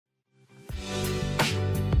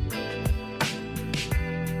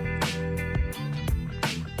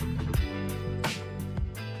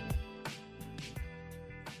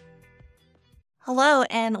Hello,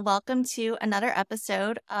 and welcome to another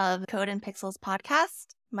episode of Code and Pixels podcast.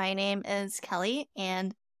 My name is Kelly,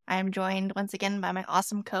 and I'm joined once again by my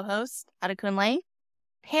awesome co-host, Adekunle.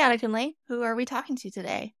 Hey, Adekunle, who are we talking to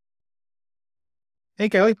today? Hey,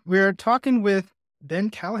 Kelly. We're talking with Ben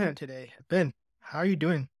Callahan today. Ben, how are you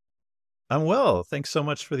doing? I'm well. Thanks so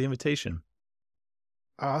much for the invitation.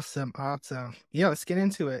 Awesome. Awesome. Yeah, let's get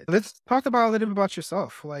into it. Let's talk about a little bit about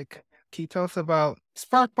yourself. Can you tell us about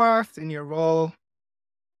Sparkbox and your role?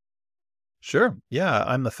 Sure. Yeah,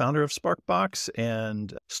 I'm the founder of Sparkbox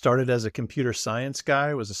and started as a computer science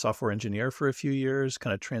guy, was a software engineer for a few years,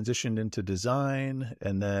 kind of transitioned into design,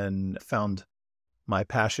 and then found my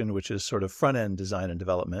passion, which is sort of front-end design and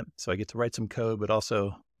development. So I get to write some code, but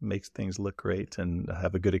also makes things look great and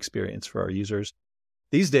have a good experience for our users.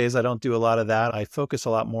 These days, I don't do a lot of that. I focus a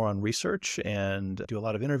lot more on research and do a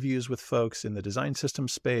lot of interviews with folks in the design system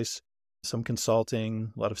space, some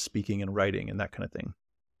consulting, a lot of speaking and writing and that kind of thing.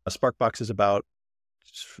 Sparkbox is about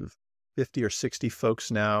 50 or 60 folks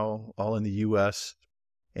now, all in the US,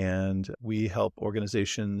 and we help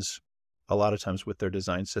organizations a lot of times with their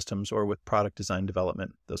design systems or with product design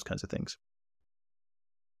development, those kinds of things.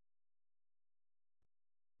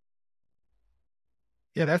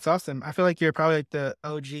 Yeah, that's awesome. I feel like you're probably like the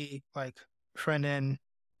OG, front end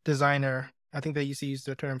designer. I think they used to use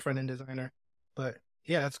the term front end designer, but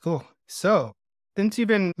yeah, that's cool. So, since you've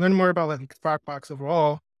been learning more about Sparkbox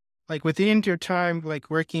overall, within your time,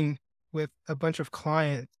 working with a bunch of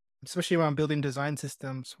clients, especially around building design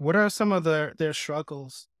systems, what are some of their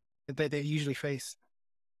struggles that they usually face?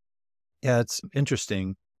 Yeah, it's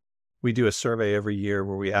interesting. We do a survey every year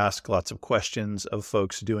where we ask lots of questions of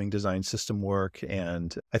folks doing design system work.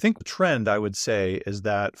 And I think the trend, I would say, is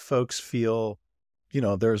that folks feel,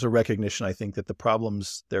 there's a recognition, I think, that the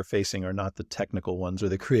problems they're facing are not the technical ones or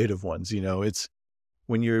the creative ones. It's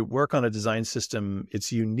when you work on a design system,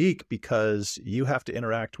 it's unique because you have to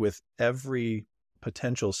interact with every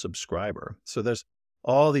potential subscriber. So there's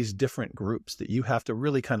all these different groups that you have to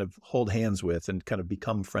really kind of hold hands with and kind of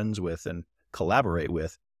become friends with and collaborate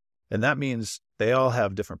with. And that means they all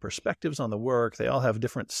have different perspectives on the work. They all have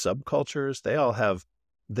different subcultures. They all have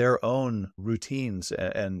their own routines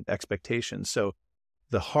and expectations. So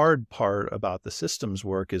the hard part about the systems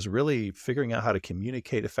work is really figuring out how to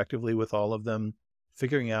communicate effectively with all of them,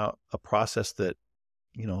 figuring out a process that,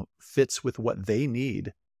 fits with what they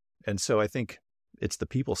need. And so I think it's the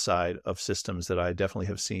people side of systems that I definitely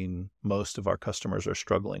have seen most of our customers are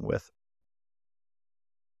struggling with.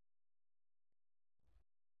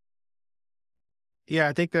 Yeah,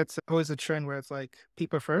 I think that's always a trend where it's like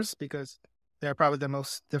people first because they're probably the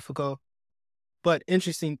most difficult but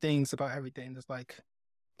interesting things about everything. It's like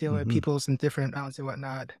dealing with hmm people's and different mountains and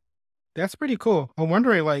whatnot. That's pretty cool. I'm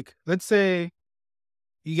wondering, let's say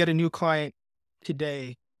you get a new client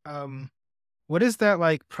today. Um, what is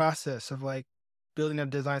that process of building a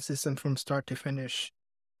design system from start to finish?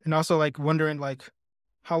 And also wondering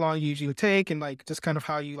how long you usually take and just kind of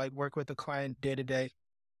how you work with the client day to day.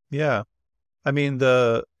 Yeah. I mean,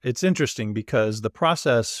 it's interesting because the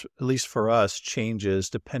process, at least for us, changes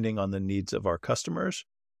depending on the needs of our customers.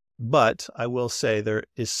 But I will say there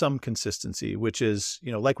is some consistency, which is,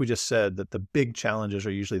 like we just said, that the big challenges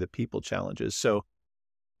are usually the people challenges. So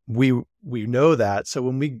we know that. So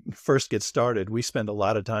when we first get started, we spend a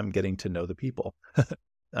lot of time getting to know the people.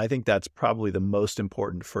 I think that's probably the most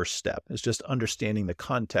important first step is just understanding the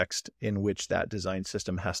context in which that design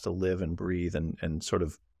system has to live and breathe and sort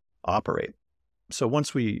of operate. So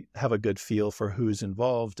once we have a good feel for who's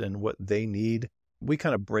involved and what they need, we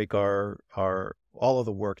kind of break our all of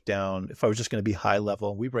the work down. If I was just going to be high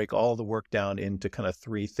level, we break all the work down into kind of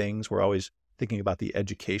three things. We're always thinking about the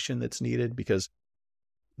education that's needed because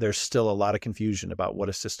there's still a lot of confusion about what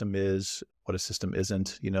a system is, what a system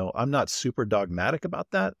isn't. I'm not super dogmatic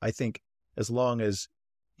about that. I think as long as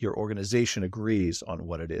your organization agrees on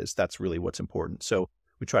what it is, that's really what's important. So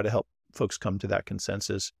we try to help folks come to that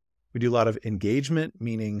consensus. We do a lot of engagement,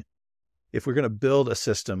 meaning if we're going to build a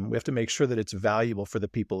system, we have to make sure that it's valuable for the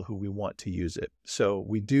people who we want to use it. So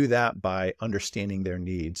we do that by understanding their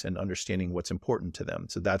needs and understanding what's important to them.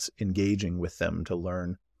 So that's engaging with them to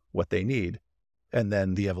learn what they need. And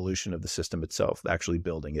then the evolution of the system itself, actually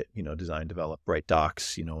building it, design, develop, write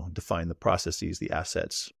docs, define the processes, the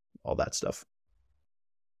assets, all that stuff.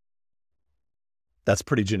 That's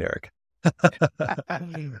pretty generic.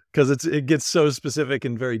 Because it gets so specific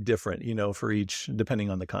and very different, for each, depending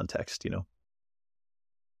on the context.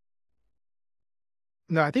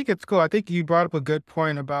 No, I think it's cool. I think you brought up a good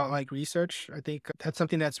point about research. I think that's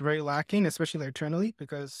something that's very lacking, especially internally,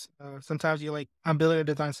 because sometimes you're I'm building a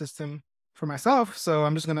design system. for myself. So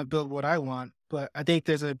I'm just going to build what I want. But I think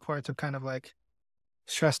there's a part of kind of like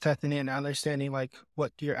stress testing and understanding like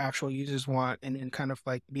what your actual users want and then kind of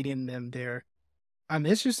like meeting them there. I'm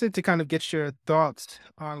interested to kind of get your thoughts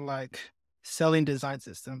on like selling design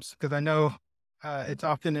systems because I know it's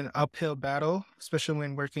often an uphill battle, especially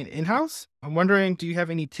when working in-house. I'm wondering, do you have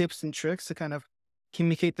any tips and tricks to kind of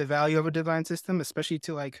communicate the value of a design system, especially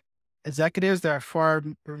to like executives that are far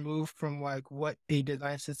removed from like what a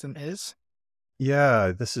design system is?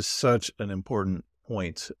 Yeah, this is such an important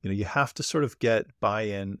point. You have to sort of get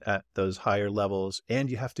buy-in at those higher levels, and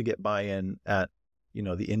you have to get buy-in at,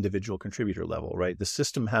 the individual contributor level, right? The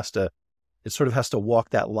system it sort of has to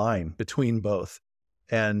walk that line between both.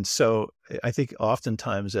 And so I think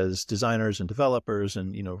oftentimes as designers and developers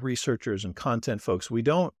and, researchers and content folks, we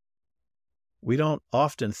don't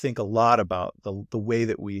often think a lot about the way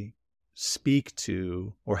that we speak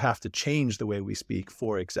to or have to change the way we speak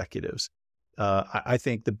for executives. I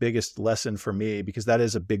think the biggest lesson for me, because that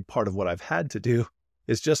is a big part of what I've had to do,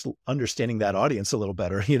 is just understanding that audience a little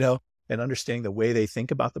better, and understanding the way they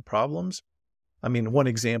think about the problems. I mean, one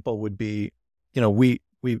example would be,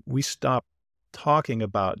 we stop talking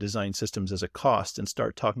about design systems as a cost and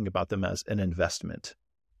start talking about them as an investment,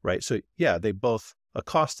 right? So yeah, a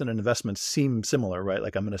cost and an investment seem similar, right?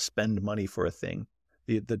 Like I'm going to spend money for a thing.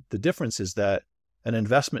 The difference is that an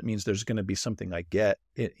investment means there's going to be something I get,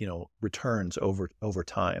 returns over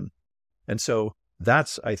time. And so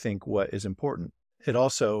that's, I think, what is important. It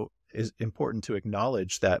also is important to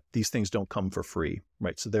acknowledge that these things don't come for free,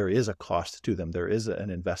 right? So there is a cost to them. There is an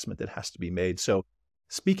investment that has to be made. So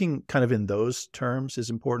speaking kind of in those terms is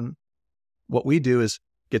important. What we do is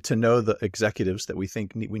get to know the executives that we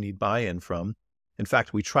think we need buy-in from. In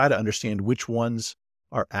fact, we try to understand which ones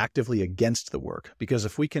are actively against the work, because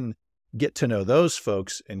if we can get to know those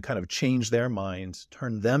folks and kind of change their minds,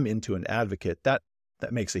 turn them into an advocate, that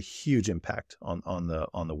makes a huge impact on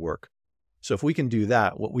the work. So if we can do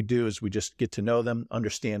that, what we do is we just get to know them,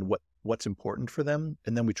 understand what's important for them,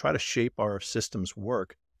 and then we try to shape our system's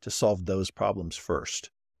work to solve those problems first.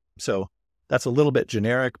 So that's a little bit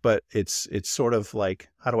generic, but it's sort of like,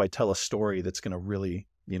 how do I tell a story that's going to really,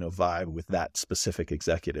 vibe with that specific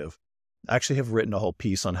executive? I actually have written a whole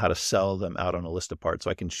piece on how to sell them out on a list of parts, so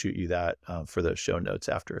I can shoot you that for the show notes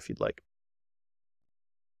after if you'd like.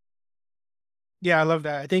 Yeah, I love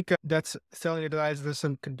that. I think that's selling a design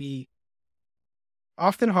system could be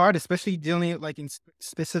often hard, especially dealing like in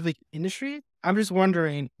specific industry. I'm just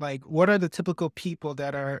wondering, like, what are the typical people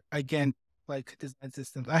that are against like design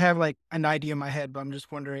systems? I have like an idea in my head, but I'm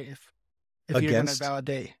just wondering if you're gonna Against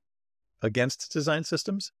validate. design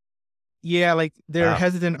systems? Yeah, like they're Wow.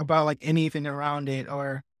 hesitant about like anything around it,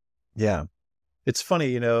 or Yeah. It's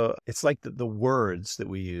funny, it's like the words that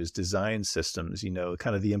we use, design systems,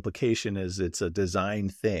 kind of the implication is it's a design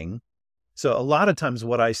thing. So a lot of times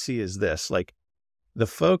what I see is this, like the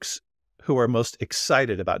folks who are most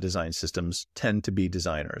excited about design systems tend to be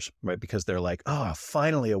designers, right? Because they're like, oh,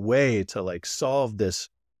 finally a way to like solve this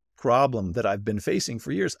problem that I've been facing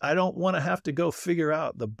for years. I don't want to have to go figure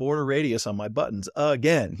out the border radius on my buttons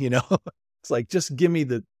again, It's like, just give me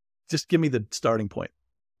the starting point.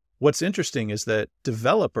 What's interesting is that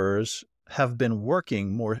developers have been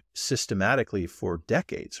working more systematically for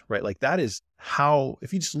decades, right? Like that is how,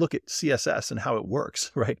 if you just look at CSS and how it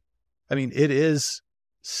works, right? I mean, it is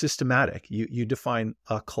systematic. You define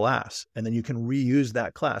a class and then you can reuse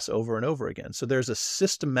that class over and over again. So there's a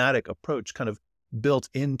systematic approach kind of built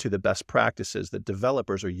into the best practices that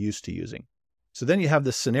developers are used to using. So then you have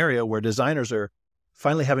this scenario where designers are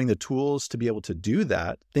finally having the tools to be able to do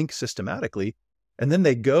that, think systematically. And then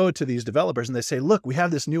they go to these developers and they say, look, we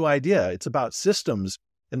have this new idea. It's about systems.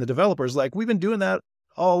 And the developer's like, we've been doing that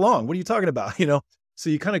all along. What are you talking about? So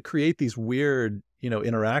you kind of create these weird,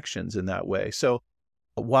 interactions in that way. So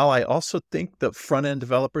while I also think that front-end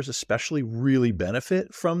developers especially really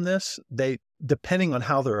benefit from this, depending on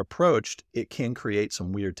how they're approached, it can create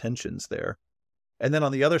some weird tensions there. And then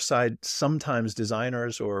on the other side, sometimes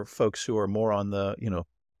designers or folks who are more on the,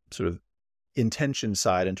 sort of intention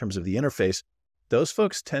side in terms of the interface, those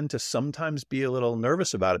folks tend to sometimes be a little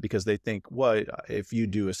nervous about it because they think, well, if you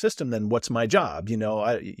do a system, then what's my job?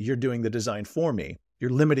 You're doing the design for me.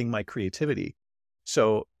 You're limiting my creativity.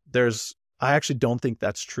 So I actually don't think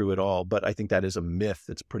that's true at all, but I think that is a myth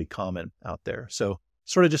that's pretty common out there. So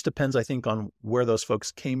sort of just depends, I think, on where those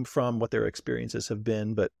folks came from, what their experiences have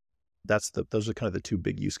been, but those are kind of the two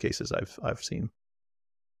big use cases I've seen.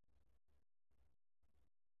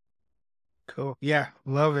 cool. Yeah,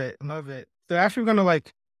 love it, love it. So actually, we're gonna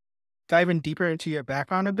like dive in deeper into your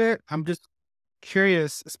background a bit. I'm just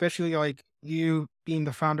curious, especially like you being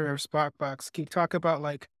the founder of Sparkbox, can you talk about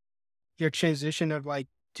like your transition of like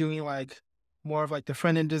doing like more of like the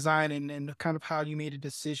front end design and kind of how you made a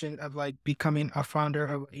decision of like becoming a founder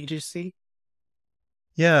of an agency?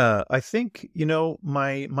 Yeah, I think,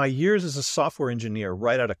 my years as a software engineer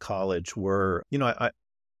right out of college were,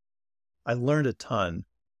 I learned a ton,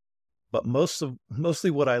 but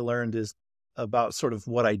mostly what I learned is about sort of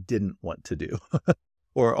what I didn't want to do,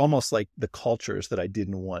 or almost like the cultures that I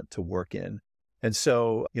didn't want to work in. And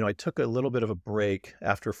so, I took a little bit of a break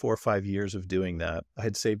after 4 or 5 years of doing that. I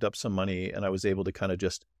had saved up some money and I was able to kind of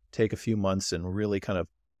just take a few months and really kind of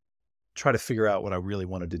try to figure out what I really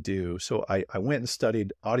wanted to do. So I went and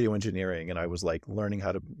studied audio engineering, and I was like learning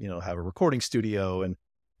how to, have a recording studio, and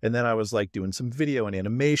then I was like doing some video and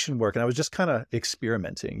animation work, and I was just kind of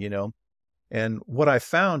experimenting. And what I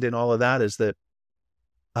found in all of that is that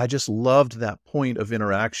I just loved that point of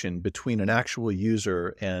interaction between an actual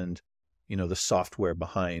user and, the software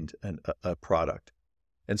behind a product.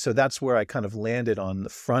 And so that's where I kind of landed on the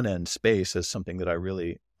front end space as something that I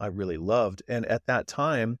really loved. And at that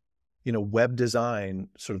time, web design,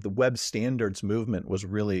 sort of the web standards movement was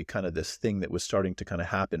really kind of this thing that was starting to kind of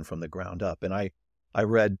happen from the ground up. And I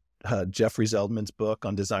read Jeffrey Zeldman's book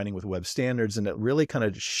on designing with web standards, and it really kind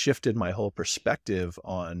of shifted my whole perspective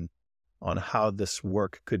on how this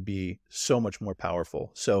work could be so much more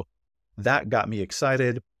powerful. So that got me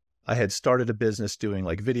excited. I had started a business doing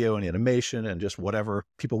like video and animation and just whatever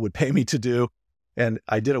people would pay me to do. And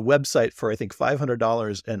I did a website for, I think,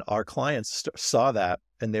 $500, and our clients saw that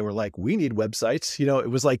and they were like, we need websites. It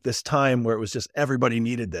was like this time where it was just everybody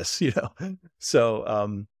needed this.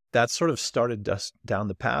 So that sort of started us down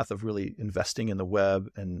the path of really investing in the web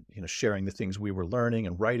and, sharing the things we were learning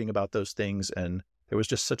and writing about those things. And there was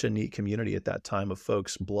just such a neat community at that time of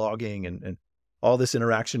folks blogging and all this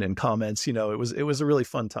interaction and comments. It was a really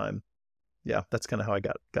fun time. Yeah, that's kind of how I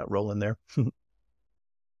got rolling there.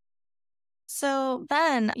 So,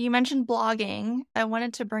 Ben, you mentioned blogging. I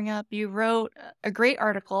wanted to bring up you wrote a great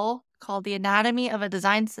article called The Anatomy of a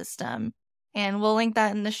Design System, and we'll link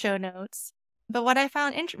that in the show notes. But what I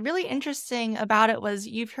found really interesting about it was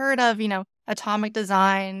you've heard of, atomic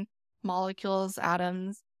design, molecules,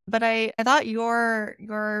 atoms. But I thought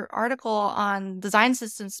your article on design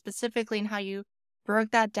systems specifically and how you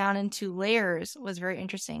broke that down into layers was very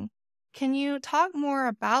interesting. Can you talk more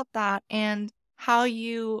about that and how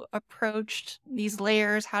you approached these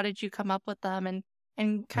layers? How did you come up with them? And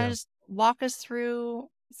kind Yeah. of just walk us through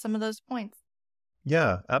some of those points.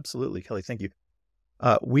 Yeah, absolutely, Kelly. Thank you.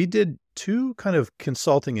 We did two kind of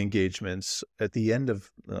consulting engagements at the end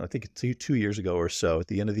of, I think it's 2 years ago or so, at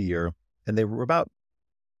the end of the year. And they were about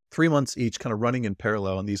 3 months each, kind of running in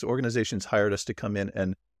parallel. And these organizations hired us to come in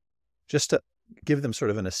and just to give them sort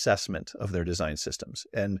of an assessment of their design systems.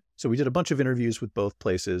 And so we did a bunch of interviews with both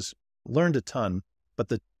places, learned a ton. But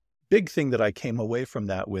the big thing that I came away from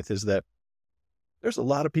that with is that there's a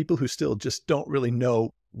lot of people who still just don't really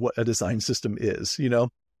know what a design system is.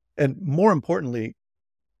 And more importantly,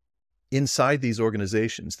 inside these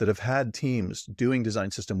organizations that have had teams doing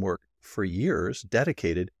design system work for years,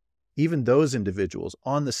 dedicated, even those individuals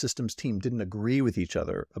on the systems team didn't agree with each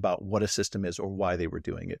other about what a system is or why they were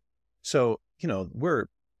doing it. So, we're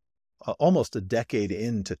almost a decade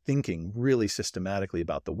into thinking really systematically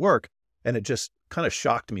about the work. And it just kind of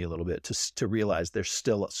shocked me a little bit to realize there's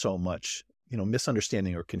still so much,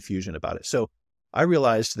 misunderstanding or confusion about it. So I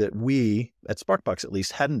realized that we, at Sparkbox at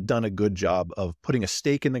least, hadn't done a good job of putting a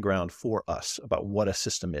stake in the ground for us about what a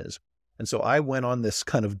system is. And so I went on this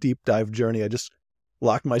kind of deep dive journey. I just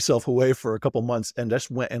locked myself away for a couple months and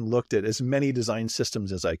just went and looked at as many design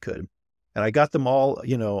systems as I could. And I got them all,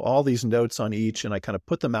 all these notes on each, and I kind of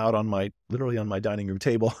put them out literally on my dining room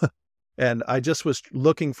table. And I just was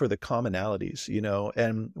looking for the commonalities,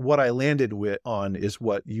 and what I landed on is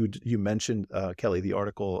what you mentioned, Kelly, the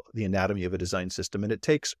article, The Anatomy of a Design System. And it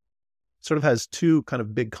sort of has two kind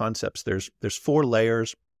of big concepts. There's 4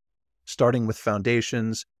 layers, starting with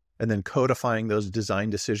foundations, and then codifying those design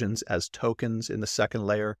decisions as tokens in the second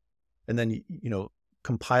layer. And then,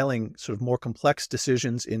 compiling sort of more complex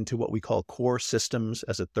decisions into what we call core systems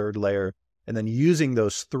as a third layer, and then using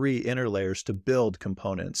those 3 inner layers to build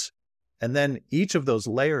components. And then each of those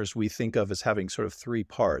layers we think of as having sort of 3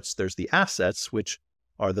 parts. There's the assets, which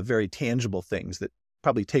are the very tangible things that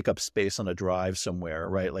probably take up space on a drive somewhere,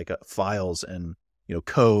 right? Like files and,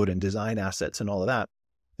 code and design assets and all of that.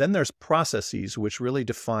 Then there's processes, which really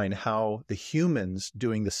define how the humans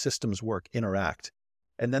doing the systems work interact.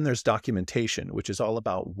 And then there's documentation, which is all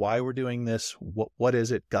about why we're doing this, what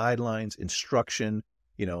is it, guidelines, instruction,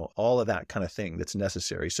 all of that kind of thing that's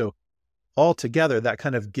necessary. So altogether, that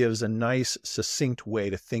kind of gives a nice, succinct way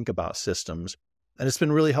to think about systems. And it's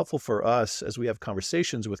been really helpful for us as we have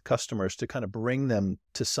conversations with customers to kind of bring them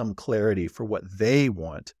to some clarity for what they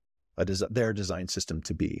want their design system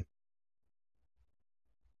to be.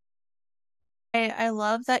 I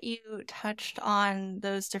love that you touched on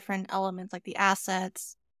those different elements like the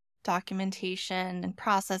assets, documentation, and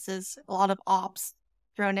processes, a lot of ops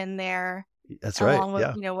thrown in there, That's right. along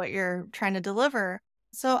with, Yeah. what you're trying to deliver.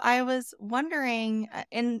 So I was wondering,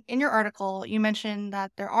 in your article, you mentioned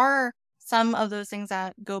that there are some of those things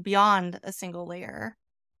that go beyond a single layer.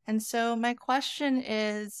 And so my question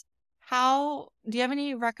is, do you have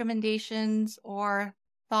any recommendations or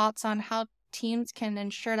thoughts on how teams can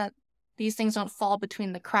ensure that these things don't fall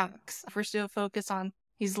between the cracks if we're still focused on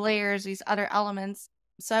these layers, these other elements?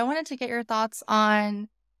 So I wanted to get your thoughts on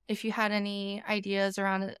if you had any ideas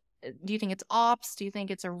around it. Do you think it's ops? Do you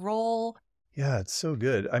think it's a role? Yeah, it's so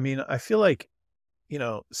good. I mean, I feel like,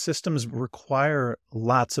 systems require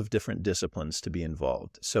lots of different disciplines to be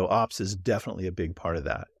involved. So ops is definitely a big part of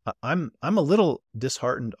that. I'm a little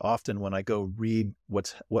disheartened often when I go read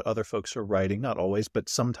what other folks are writing, not always, but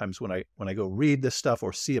sometimes when I go read this stuff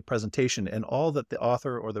or see a presentation and all that the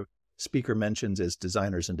author or the speaker mentions is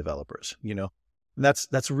designers and developers, And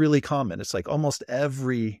that's really common. It's like almost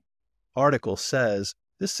every article says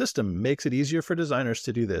this system makes it easier for designers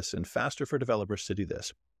to do this and faster for developers to do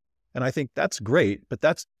this. And I think that's great, but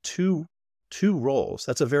that's two roles.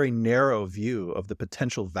 That's a very narrow view of the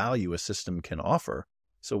potential value a system can offer.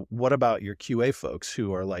 So what about your QA folks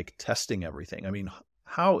who are like testing everything? I mean,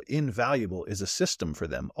 how invaluable is a system for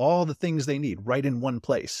them? All the things they need right in one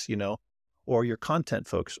place, or your content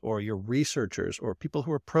folks or your researchers or people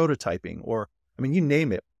who are prototyping, or, I mean, you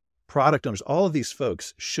name it, product owners, all of these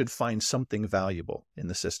folks should find something valuable in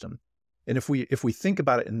the system. And if we think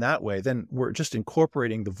about it in that way, then we're just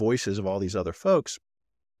incorporating the voices of all these other folks,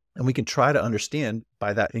 and we can try to understand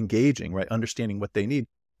by that engaging, right? Understanding what they need,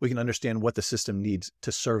 we can understand what the system needs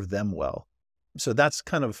to serve them well. So that's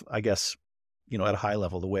kind of, I guess, at a high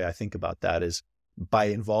level, the way I think about that is by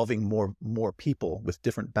involving more people with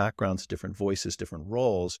different backgrounds, different voices, different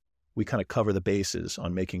roles, we kind of cover the bases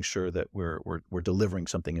on making sure that we're delivering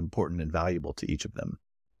something important and valuable to each of them.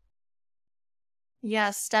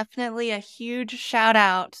 Yes, definitely a huge shout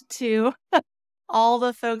out to all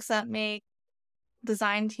the folks that make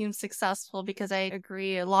design teams successful, because I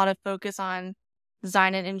agree a lot of focus on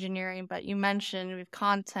design and engineering, but you mentioned with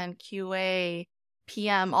content, QA,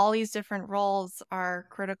 PM, all these different roles are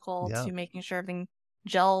critical Yeah. to making sure everything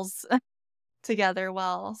gels together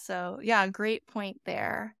well. So yeah, great point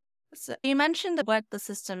there. So you mentioned what the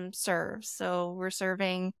system serves. So we're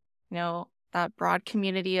serving, that broad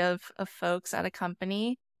community of folks at a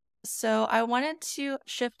company. So I wanted to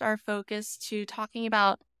shift our focus to talking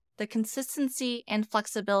about the consistency and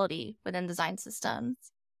flexibility within design systems.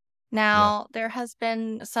 Now, there has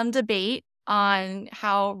been some debate on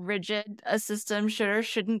how rigid a system should or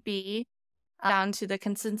shouldn't be, down to the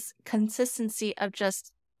consistency of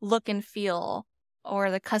just look and feel,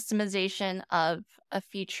 or the customization of a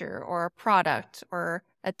feature or a product or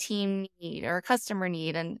a team need or a customer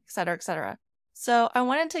need, and et cetera, et cetera. So I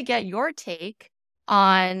wanted to get your take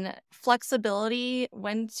on flexibility,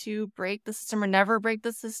 when to break the system or never break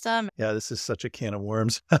the system. Yeah, this is such a can of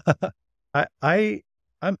worms.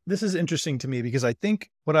 This is interesting to me because I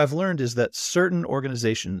think what I've learned is that certain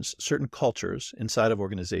organizations, certain cultures inside of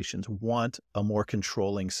organizations want a more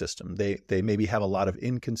controlling system. They maybe have a lot of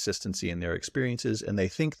inconsistency in their experiences, and they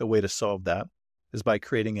think the way to solve that is by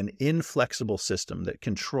creating an inflexible system that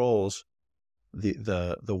controls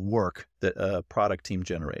the work that a product team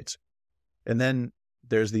generates. And then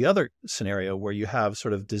there's the other scenario where you have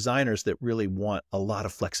sort of designers that really want a lot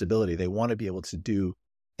of flexibility. They want to be able to do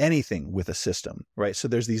anything with a system, right? So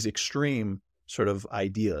there's these extreme sort of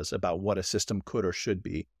ideas about what a system could or should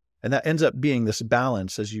be. And that ends up being this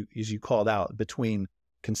balance, as you called out, between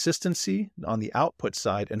consistency on the output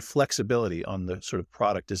side and flexibility on the sort of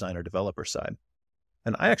product designer developer side.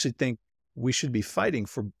 And I actually think we should be fighting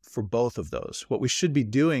for both of those. What we should be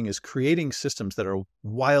doing is creating systems that are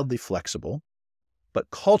wildly flexible, but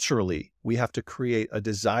culturally, we have to create a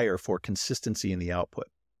desire for consistency in the output.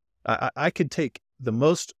 I could take the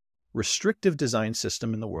most restrictive design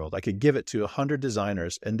system in the world. I could give it to 100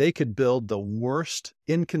 designers and they could build the worst,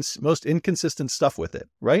 most inconsistent stuff with it,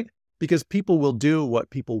 right? Because people will do what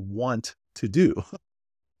people want to do.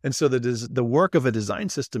 And so the work of a design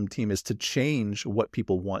system team is to change what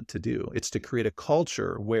people want to do. It's to create a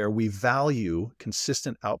culture where we value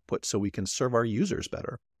consistent output so we can serve our users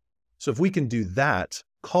better. So if we can do that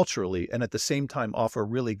culturally and at the same time offer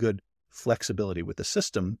really good flexibility with the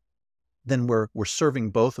system, then we're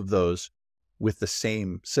serving both of those with the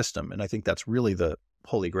same system. And I think that's really the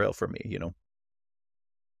holy grail for me,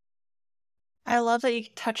 I love that you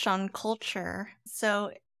touched on culture.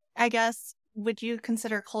 So I guess, would you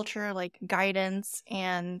consider culture like guidance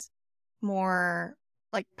and more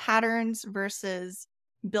like patterns versus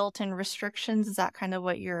built-in restrictions? Is that kind of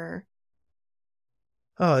what you're...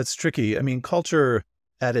 Oh, it's tricky. I mean, culture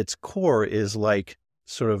at its core is like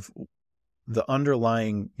sort of the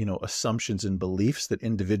underlying, assumptions and beliefs that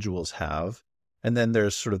individuals have. And then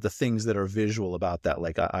there's sort of the things that are visual about that.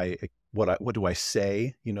 Like what do I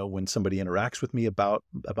say, when somebody interacts with me about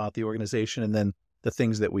the organization? And then the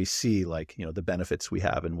things that we see, like, the benefits we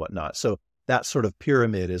have and whatnot. So that sort of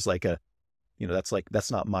pyramid is like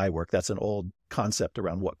that's not my work. That's an old concept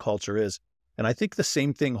around what culture is. And I think the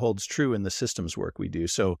same thing holds true in the systems work we do.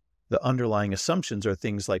 So the underlying assumptions are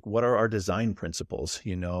things like, what are our design principles,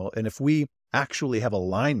 and if we actually have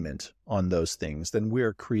alignment on those things, then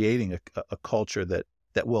we're creating a culture that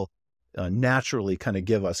will naturally kind of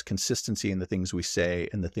give us consistency in the things we say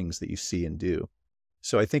and the things that you see and do.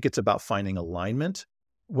 So I think it's about finding alignment.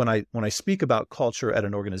 When I speak about culture at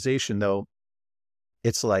an organization, though,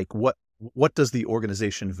 it's like, what does the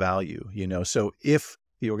organization value? So if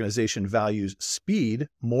the organization values speed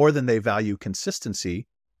more than they value consistency,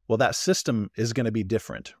 well, that system is going to be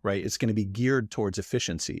different, right? It's going to be geared towards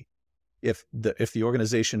efficiency. If the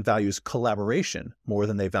organization values collaboration more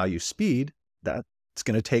than they value speed, that's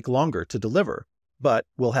going to take longer to deliver, but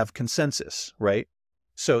we'll have consensus, right?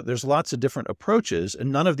 So there's lots of different approaches,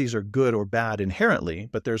 and none of these are good or bad inherently,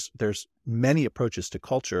 but there's many approaches to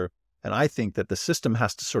culture. And I think that the system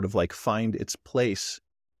has to sort of like find its place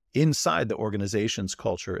inside the organization's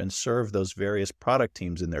culture and serve those various product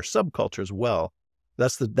teams in their subcultures well.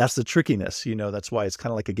 That's the trickiness, that's why it's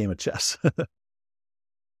kind of like a game of chess.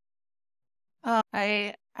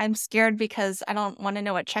 I'm scared because I don't want to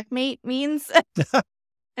know what checkmate means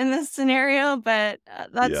in this scenario, but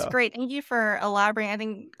that's Yeah. great. Thank you for elaborating. I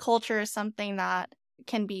think culture is something that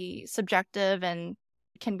can be subjective and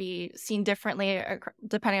can be seen differently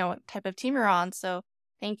depending on what type of team you're on. So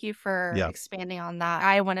thank you for Yeah. expanding on that.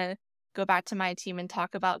 I want to go back to my team and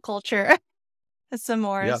talk about culture some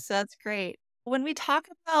more. Yeah. So that's great. When we talk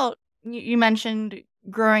about, you mentioned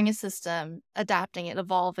growing a system, adapting it,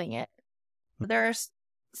 evolving it. There's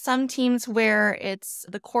some teams where it's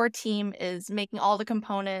the core team is making all the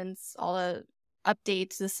components, all the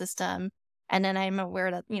updates to the system. And then I'm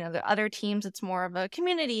aware that, the other teams, it's more of a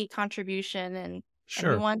community contribution and we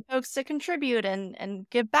Sure. want folks to contribute and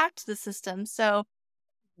give back to the system. So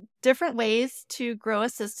different ways to grow a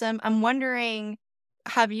system. I'm wondering,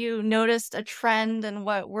 have you noticed a trend in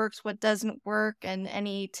what works, what doesn't work, and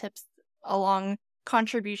any tips along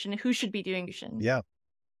contribution, who should be doing? Yeah.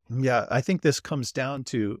 Yeah. I think this comes down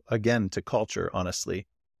to, again, to culture, honestly.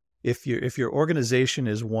 If your organization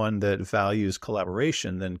is one that values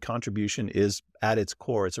collaboration, then contribution is at its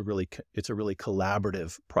core. It's a really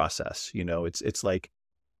collaborative process. It's like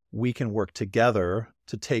we can work together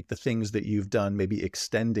to take the things that you've done, maybe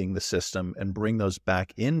extending the system, and bring those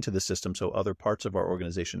back into the system so other parts of our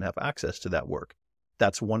organization have access to that work.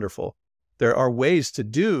 That's wonderful. There are ways to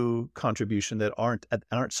do contribution that aren't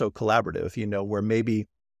so collaborative, where maybe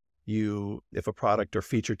if a product or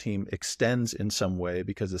feature team extends in some way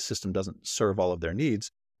because the system doesn't serve all of their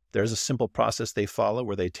needs, there's a simple process they follow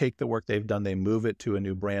where they take the work they've done, they move it to a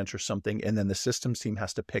new branch or something, and then the systems team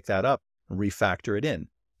has to pick that up and refactor it in.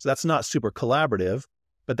 So that's not super collaborative,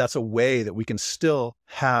 but that's a way that we can still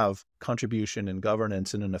have contribution and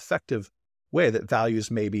governance in an effective way that values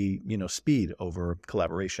maybe, speed over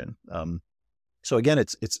collaboration. So again,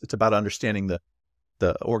 it's about understanding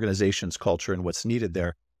the organization's culture and what's needed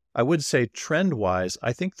there. I would say trend-wise,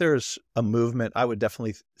 I think there's a movement. I've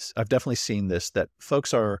definitely seen this, that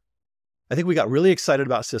folks I think we got really excited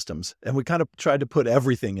about systems and we kind of tried to put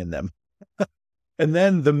everything in them. And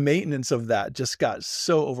then the maintenance of that just got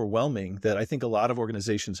so overwhelming that I think a lot of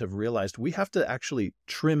organizations have realized we have to actually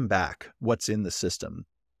trim back what's in the system,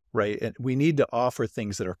 right? And we need to offer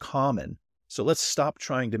things that are common. So let's stop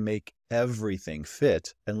trying to make everything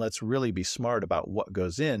fit and let's really be smart about what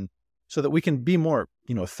goes in so that we can be more,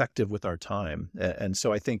 effective with our time. And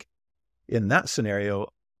so I think in that scenario,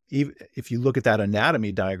 if you look at that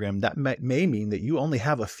anatomy diagram, that may mean that you only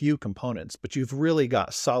have a few components, but you've really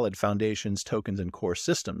got solid foundations, tokens, and core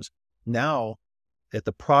systems. Now, at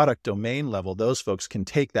the product domain level, those folks can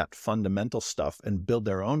take that fundamental stuff and build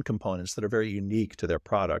their own components that are very unique to their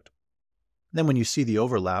product. Then when you see the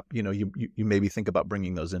overlap, you maybe think about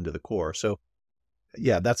bringing those into the core. So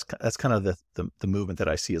yeah, that's kind of the movement that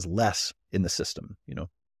I see is less in the system,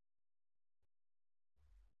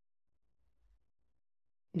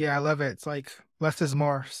 Yeah, I love it. It's like less is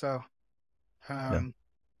more. So, Yeah. um,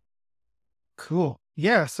 cool.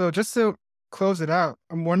 Yeah. So just to close it out,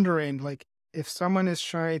 I'm wondering like if someone is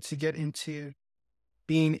trying to get into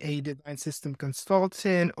being a design system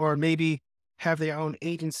consultant or maybe have their own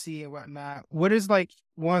agency and whatnot, what is like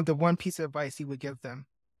one piece of advice you would give them?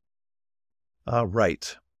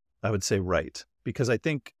 Right. I would say right. Because I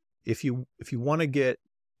think if you want to get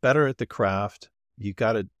better at the craft, you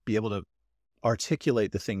got to be able to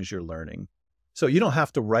articulate the things you're learning. So you don't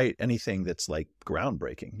have to write anything that's like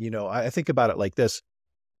groundbreaking. I think about it like this.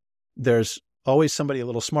 There's always somebody a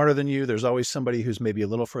little smarter than you. There's always somebody who's maybe a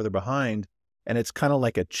little further behind. And it's kind of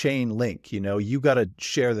like a chain link. You got to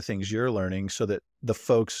share the things you're learning so that the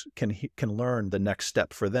folks can learn the next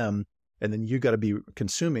step for them. And then you got to be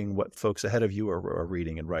consuming what folks ahead of you are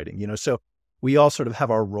reading and writing. So we all sort of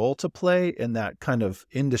have our role to play in that kind of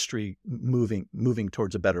industry moving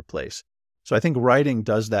towards a better place. So I think writing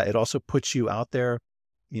does that. It also puts you out there.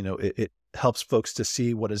 It helps folks to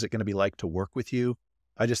see what is it going to be like to work with you.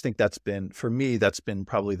 I just think for me, that's been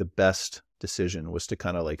probably the best decision, was to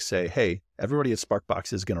kind of like say, hey, everybody at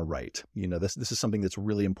Sparkbox is going to write. This is something that's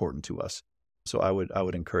really important to us. So I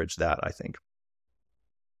would encourage that, I think.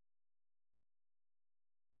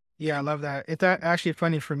 Yeah, I love that. It's actually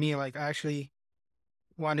funny for me. Like I actually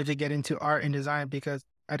wanted to get into art and design because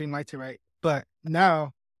I didn't like to write, but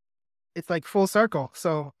now it's like full circle.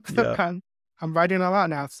 So Yeah. I'm writing a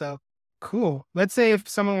lot now. So cool. Let's say if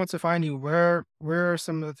someone wants to find you, where are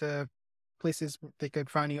some of the places they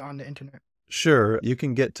could find you on the internet? Sure. You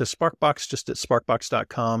can get to Sparkbox just at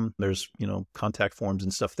sparkbox.com. There's, contact forms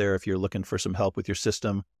and stuff there if you're looking for some help with your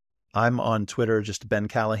system. I'm on Twitter, just Ben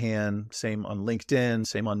Callahan, same on LinkedIn,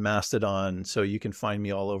 same on Mastodon. So you can find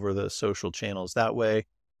me all over the social channels that way.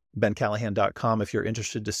 bencallahan.com if you're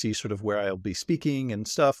interested to see sort of where I'll be speaking and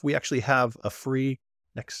stuff. We actually have a free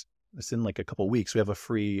it's in like a couple of weeks. We have a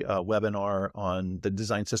free webinar on the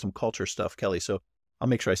design system culture stuff, Kelly. So I'll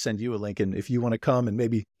make sure I send you a link. And if you want to come and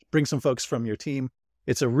maybe bring some folks from your team,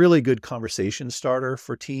 it's a really good conversation starter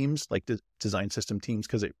for teams, like design system teams,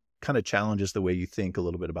 because it kind of challenges the way you think a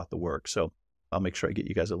little bit about the work. So I'll make sure I get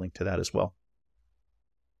you guys a link to that as well.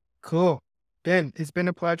 Cool. Ben, it's been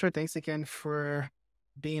a pleasure. Thanks again for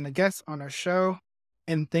being a guest on our show.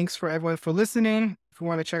 And thanks for everyone for listening. If you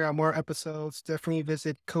want to check out more episodes, definitely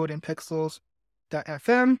visit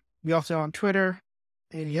codeandpixels.fm. We also on Twitter.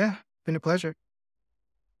 And yeah, been a pleasure.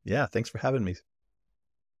 Yeah, thanks for having me.